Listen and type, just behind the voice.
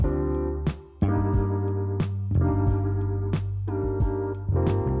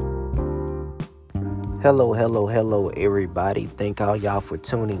Hello, everybody. Thank all y'all for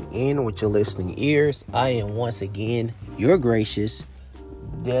tuning in with your listening ears. I am once again your gracious,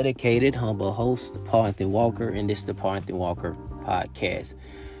 dedicated, humble host, Parthon Walker, and this is the Parthon Walker podcast.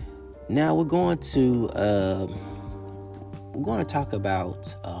 Now we're going to talk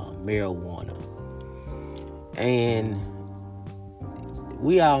about marijuana, and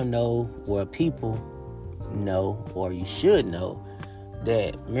we all know, or people know, or you should know,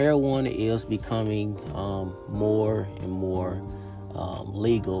 that marijuana is becoming more and more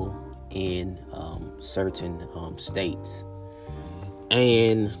legal in certain states.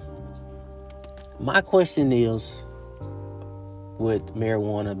 And my question is, with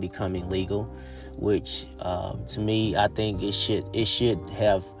marijuana becoming legal, which to me, I think it should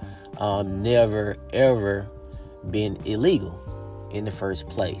have never ever been illegal in the first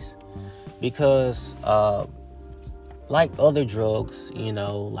place, because like other drugs,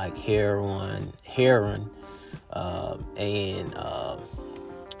 like heroin, and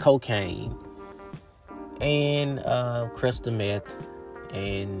cocaine, and crystal meth,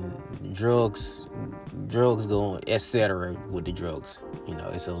 and drugs going, etc. with the drugs.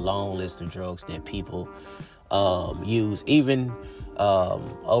 It's a long list of drugs that people use, even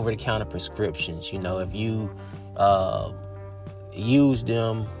over-the-counter prescriptions. If you use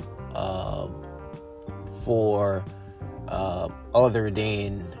them for other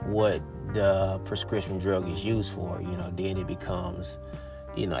than what the prescription drug is used for, then it becomes,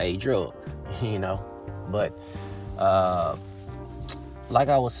 a drug, But like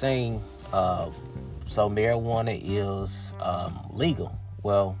I was saying, so marijuana is legal.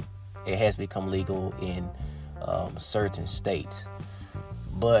 Well, it has become legal in certain states.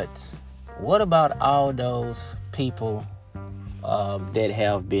 But what about all those people that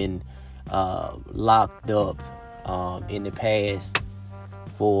have been locked up in the past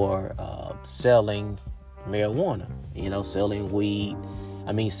for selling marijuana, selling weed,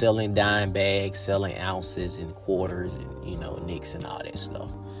 selling dime bags, selling ounces and quarters and, nicks and all that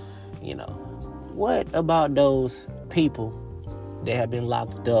stuff. What about those people that have been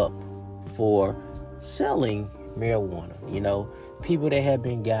locked up for selling marijuana?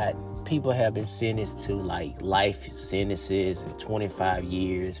 People have been sentenced to like life sentences and 25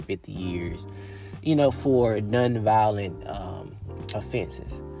 years, 50 years, for non-violent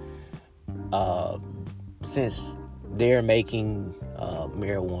offenses. Since they're making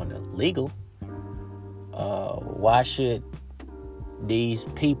marijuana legal, why should these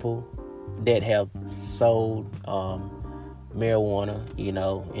people that have sold marijuana,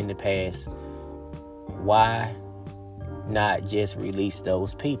 in the past, why not just release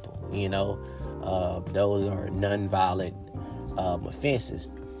those people? Those are non-violent offenses.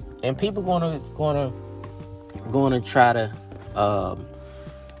 And people gonna try to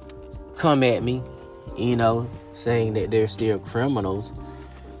come at me, saying that they're still criminals.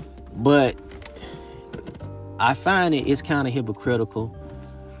 But I find it's kind of hypocritical,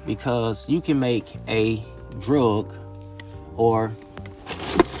 because you can make a drug, or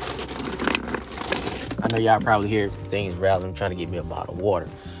I know y'all probably hear things rattling, trying to get me a bottle of water.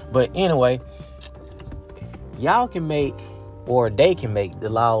 But anyway, y'all can make, or they can make the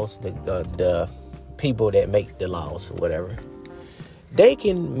laws, the people that make the laws or whatever, they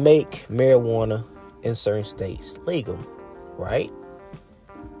can make marijuana in certain states legal, right?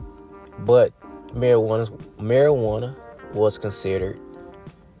 But marijuana was considered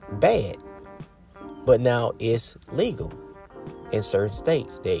bad, but now it's legal in certain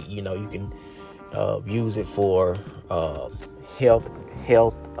states that, you can use it for health.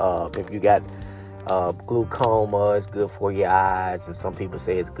 If you got glaucoma, it's good for your eyes, and some people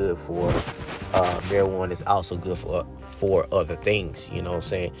say it's good for marijuana is also good for other things,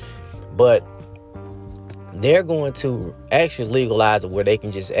 but they're going to actually legalize it where they can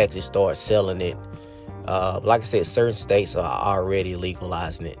just actually start selling it. Like I said, certain states are already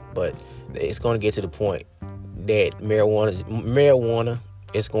legalizing it, but it's going to get to the point that marijuana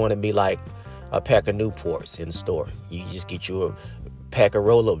is going to be like a pack of Newports in the store. You just get you a pack of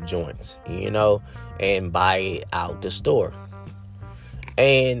roll-up joints, and buy it out the store.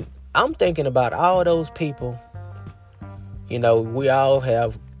 And I'm thinking about all those people. We all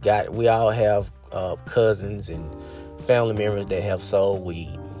have cousins and family members that have sold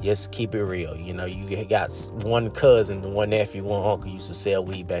weed. Just keep it real. You got one cousin, one nephew, one uncle used to sell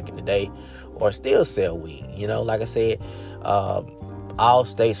weed back in the day, or still sell weed. Like I said, all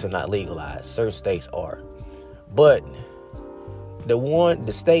states are not legalized. Certain states are. But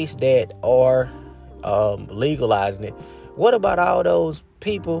the states that are legalizing it, what about all those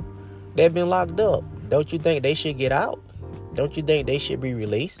people that have been locked up? Don't you think they should get out? Don't you think they should be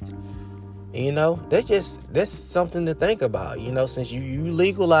released? That's something to think about. Since you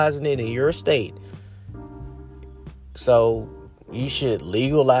legalizing it in your state, so you should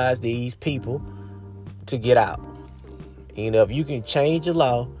legalize these people to get out. If you can change the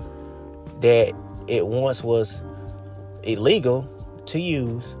law that it once was illegal to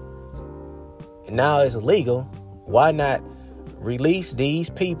use, and now it's illegal, why not release these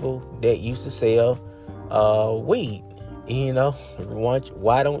people that used to sell weed?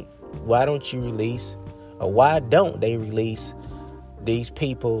 Why don't you release, or why don't they release these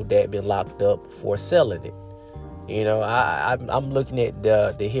people that been locked up for selling it? I'm looking at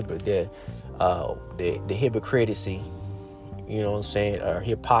the hypocrisy, or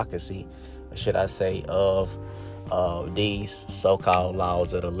hypocrisy, should I say, of these so-called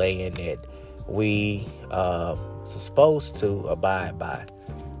laws of the land that we supposed to abide by.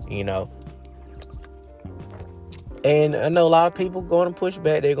 And I know a lot of people going to push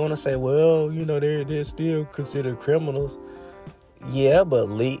back. They're going to say, well, they're still considered criminals. Yeah, but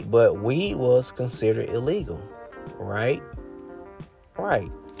weed was considered illegal, right?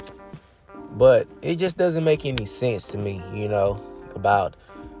 Right. But it just doesn't make any sense to me, about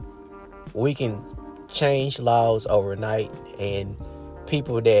we can change laws overnight, and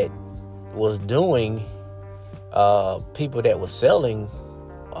people that was selling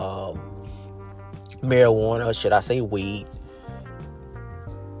marijuana, or should I say weed,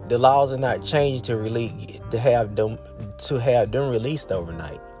 the laws are not changed to have them released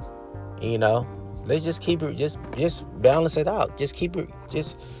overnight. Let's just keep it, just balance it out. Just keep it,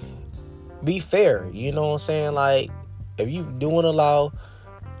 just be fair. You know what I'm saying? Like, if you doing a law,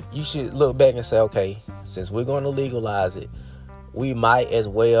 you should look back and say, okay, since we're going to legalize it, we might as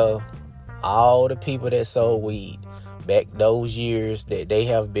well, all the people that sold weed back those years that they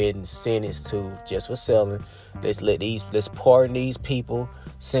have been sentenced to just for selling, let's pardon these people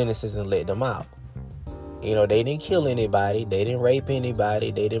sentences and let them out. They didn't kill anybody, they didn't rape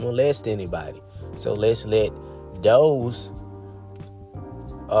anybody, they didn't molest anybody. So let's let those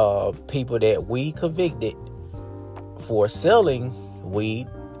people that we convicted for selling weed,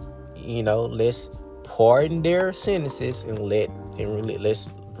 let's pardon their sentences and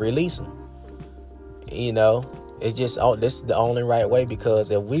let's release them. It's just, this is the only right way, because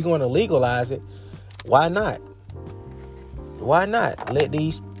if we're going to legalize it, why not? Why not let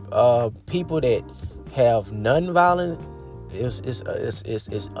these people that have non-violent, it's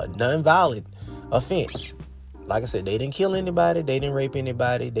a non-violent offense. Like I said, they didn't kill anybody, they didn't rape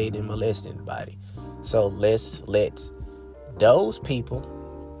anybody, they didn't molest anybody. So let's let those people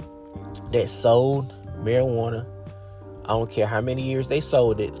that sold marijuana, I don't care how many years they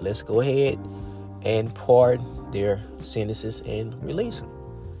sold it, let's go ahead and pardon their sentences and release them.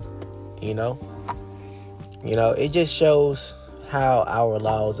 It just shows how our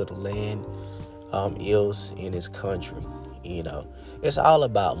laws of the land is in this country. It's all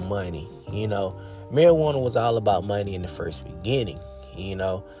about money. Marijuana was all about money in the first beginning.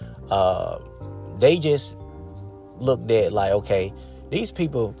 They just looked at like, okay, these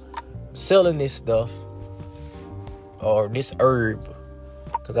people selling this stuff or this herb,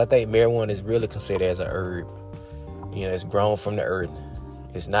 because I think marijuana is really considered as a herb. It's grown from the earth.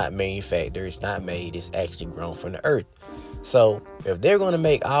 It's not manufactured. It's not made. It's actually grown from the earth. So if they're going to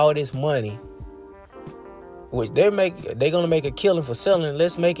make all this money, which they're going to make a killing for selling,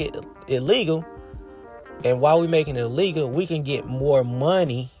 let's make it illegal. And while we're making it illegal, we can get more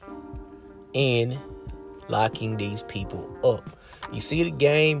money in locking these people up. You see the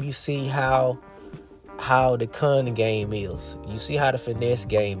game. You see how the cunning game is. You see how the finesse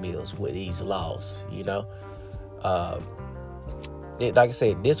game is with these laws. Like I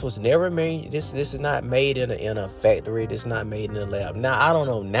said, this was never made. This is not made in a factory. This is not made in a lab. Now I don't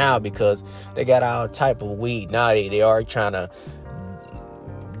know now, because they got all type of weed now. They are trying to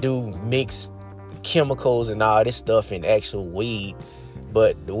do mixed chemicals and all this stuff in actual weed,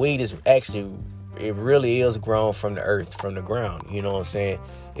 but the weed is actually, it really is grown from the earth, from the ground. You know what I'm saying?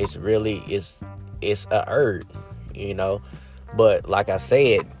 It's a herb. But like I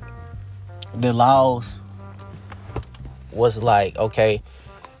said, the laws was like, okay,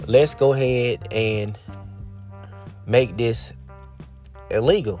 let's go ahead and make this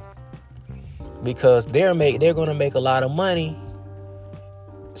illegal, because they're going to make a lot of money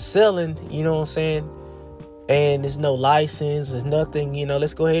selling, you know what I'm saying? And there's no license, there's nothing,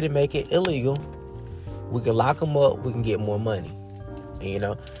 let's go ahead and make it illegal. We can lock them up, we can get more money.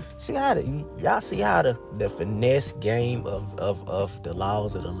 See how y'all see how the finesse game of the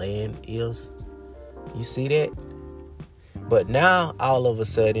laws of the land is? You see that? But now all of a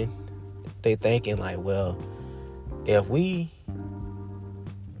sudden they thinking like, well, if we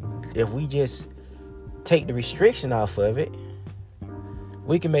we just take the restriction off of it,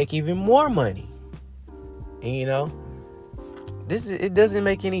 we can make even more money. And, you know, it doesn't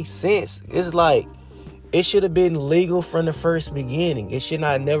make any sense. It's like it should have been legal from the first beginning. It should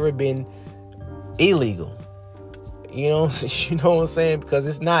not have never been illegal. You know what I'm saying? Because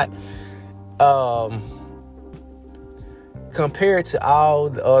it's not compared to all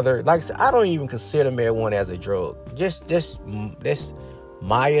the other, like I said, I don't even consider marijuana as a drug. Just that's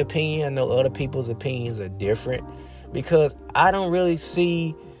my opinion. I know other people's opinions are different, because I don't really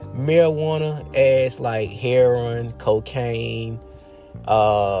see marijuana as like heroin, cocaine,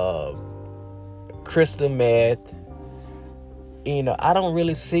 crystal meth. You know, I don't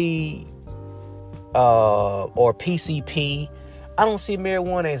really see or PCP. I don't see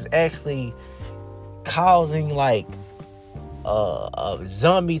marijuana as actually causing like a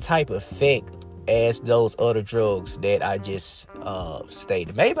zombie type effect as those other drugs that I just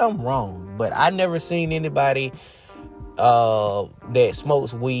stated. Maybe I'm wrong, but I never seen anybody that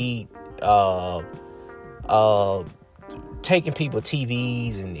smokes weed taking people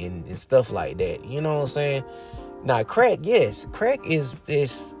TVs and stuff like that. You know what I'm saying? Now crack, yes, crack is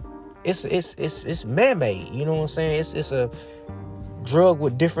it's man-made. You know what I'm saying? It's a drug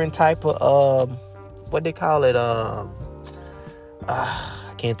with different type of what they call it, I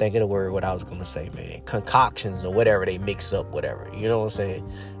can't think of the word what I was gonna say, man. Concoctions or whatever they mix up, whatever. You know what I'm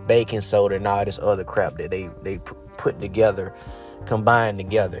saying? Baking soda and all this other crap that they put together, combined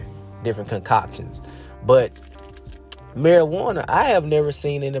together, different concoctions. But marijuana, I have never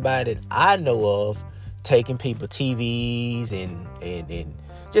seen anybody that I know of taking people TVs and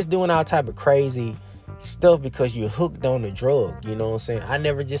just doing all type of crazy stuff because you're hooked on the drug. You know what I'm saying? I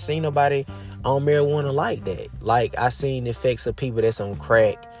never just seen nobody on marijuana like that. Like I seen the effects of people that's on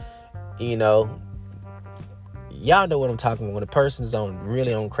crack. You know, y'all know what I'm talking about. When a person's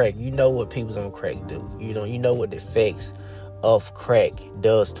really on crack, you know what people's on crack do. You know what the effects of crack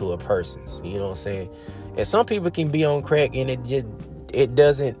does to a person. You know what I'm saying? And some people can be on crack and they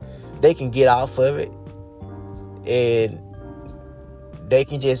can get off of it and they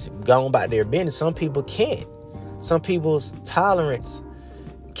can just go on about their business. Some people can't. Some people's tolerance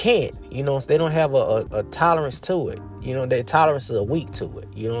can't. You know, they don't have a tolerance to it. You know, their tolerance is weak to it.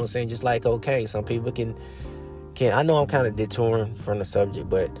 You know what I'm saying? Just like cocaine. Some people can. I know I'm kind of detouring from the subject,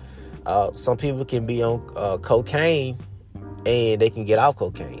 but some people can be on cocaine and they can get off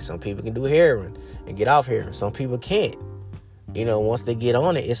cocaine. Some people can do heroin and get off heroin. Some people can't. You know, once they get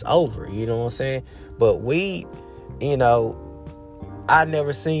on it, it's over. You know what I'm saying? But weed, you know, I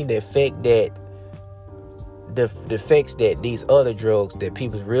never seen the effect that the effects that these other drugs that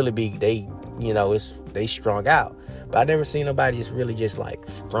people really they strung out. But I never seen nobody just really just like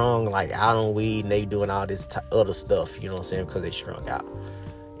strung like out on weed and they doing all this other stuff, you know what I'm saying, because they strung out.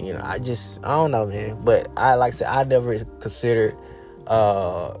 You know, I don't know, man. But like I said, I never considered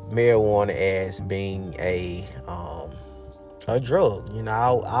marijuana as being a drug. You know, I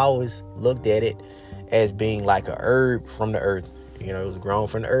always looked at it as being like a herb from the earth. You know, it was grown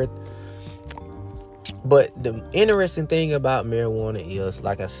from the earth. But the interesting thing about marijuana is,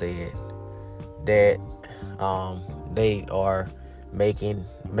 like I said, that they are making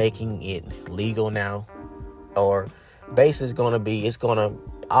it legal now. Or basically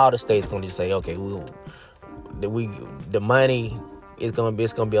all the states gonna just say, okay, the money is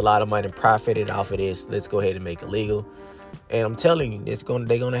gonna be a lot of money profited off of this. Let's go ahead and make it legal. And I'm telling you,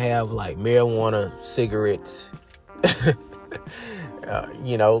 they're gonna have like marijuana cigarettes.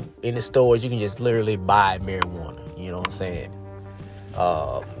 You know, in the stores, you can just literally buy marijuana. You know what I'm saying?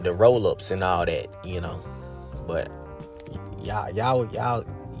 The roll-ups and all that. You know, but y'all,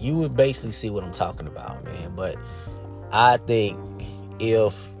 you would basically see what I'm talking about, man. But I think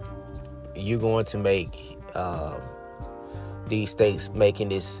if you're going to make these states making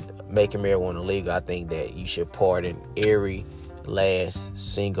marijuana legal, I think that you should pardon every last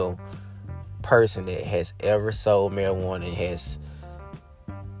single person that has ever sold marijuana and has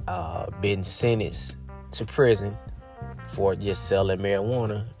been sentenced to prison for just selling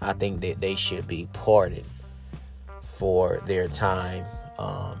marijuana. I think that they should be pardoned for their time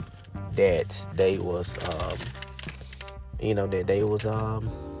that they was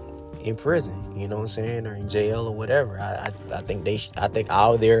in prison, you know what I'm saying, or in jail or whatever. I think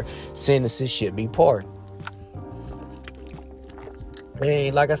all their sentences should be pardoned.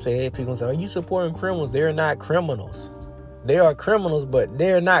 And like I said, people say, are you supporting criminals? They're not criminals. They are criminals, but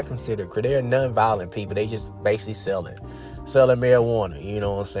they're not considered. They're non-violent people. They just basically selling marijuana. You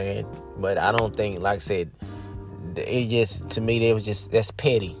know what I'm saying? But I don't think, like I said, it just, to me, that's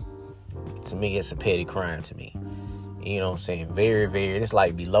petty. To me, it's a petty crime to me. You know what I'm saying? Very, very, it's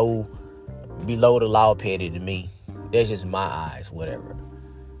like below the law petty to me. That's just my eyes, whatever.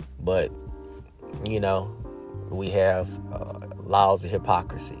 But, you know, we have laws of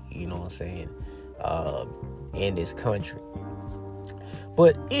hypocrisy, you know what I'm saying, in this country.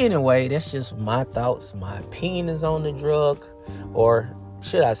 But anyway, that's just my thoughts, my opinions on the drug, or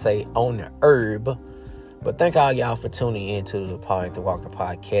should I say on the herb. But thank all y'all for tuning in to the Paul Anthony Walker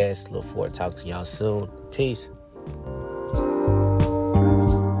podcast. Look forward to talking to y'all soon. Peace.